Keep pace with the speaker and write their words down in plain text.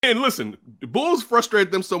And listen, the Bulls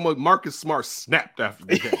frustrated them so much. Marcus Smart snapped after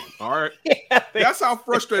the game. All right, that's how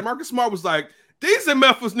frustrated Marcus Smart was. Like, these in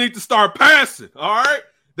Memphis need to start passing. All right,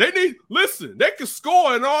 they can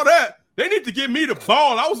score and all that. They need to give me the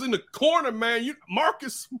ball. I was in the corner, man.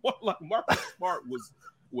 Marcus Smart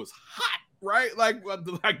was hot, right? Like,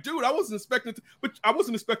 dude, I wasn't expecting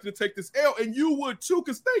to take this L, and you would too,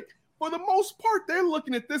 because for the most part, they're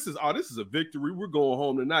looking at this as, this is a victory. We're going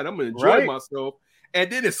home tonight. I'm gonna enjoy myself. And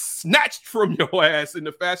then it's snatched from your ass in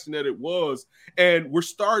the fashion that it was. And we're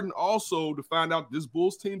starting also to find out this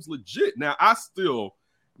Bulls team's legit. Now,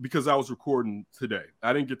 because I was recording today,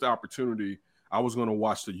 I didn't get the opportunity. I was going to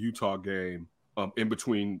watch the Utah game in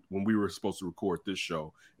between when we were supposed to record this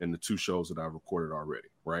show and the two shows that I recorded already,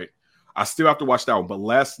 right? I still have to watch that one. But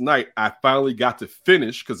last night, I finally got to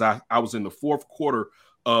finish because I was in the fourth quarter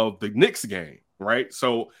of the Knicks game, right?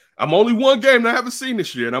 So I'm only one game that I haven't seen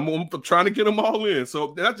this year, and I'm trying to get them all in.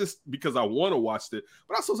 So not just because I want to watch it,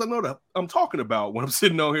 but also I know that I'm talking about when I'm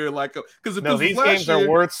sitting on here, like, because these games are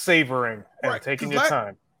worth savoring and taking your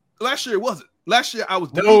time. Last year it wasn't. Last year I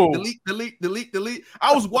was delete.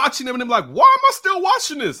 I was watching them and I'm like, why am I still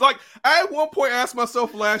watching this? Like, I at one point asked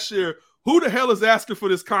myself last year, who the hell is asking for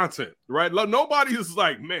this content, right? Nobody is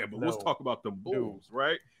like, man, but let's talk about the Bulls,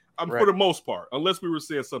 right? For the most part, unless we were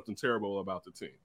saying something terrible about the team.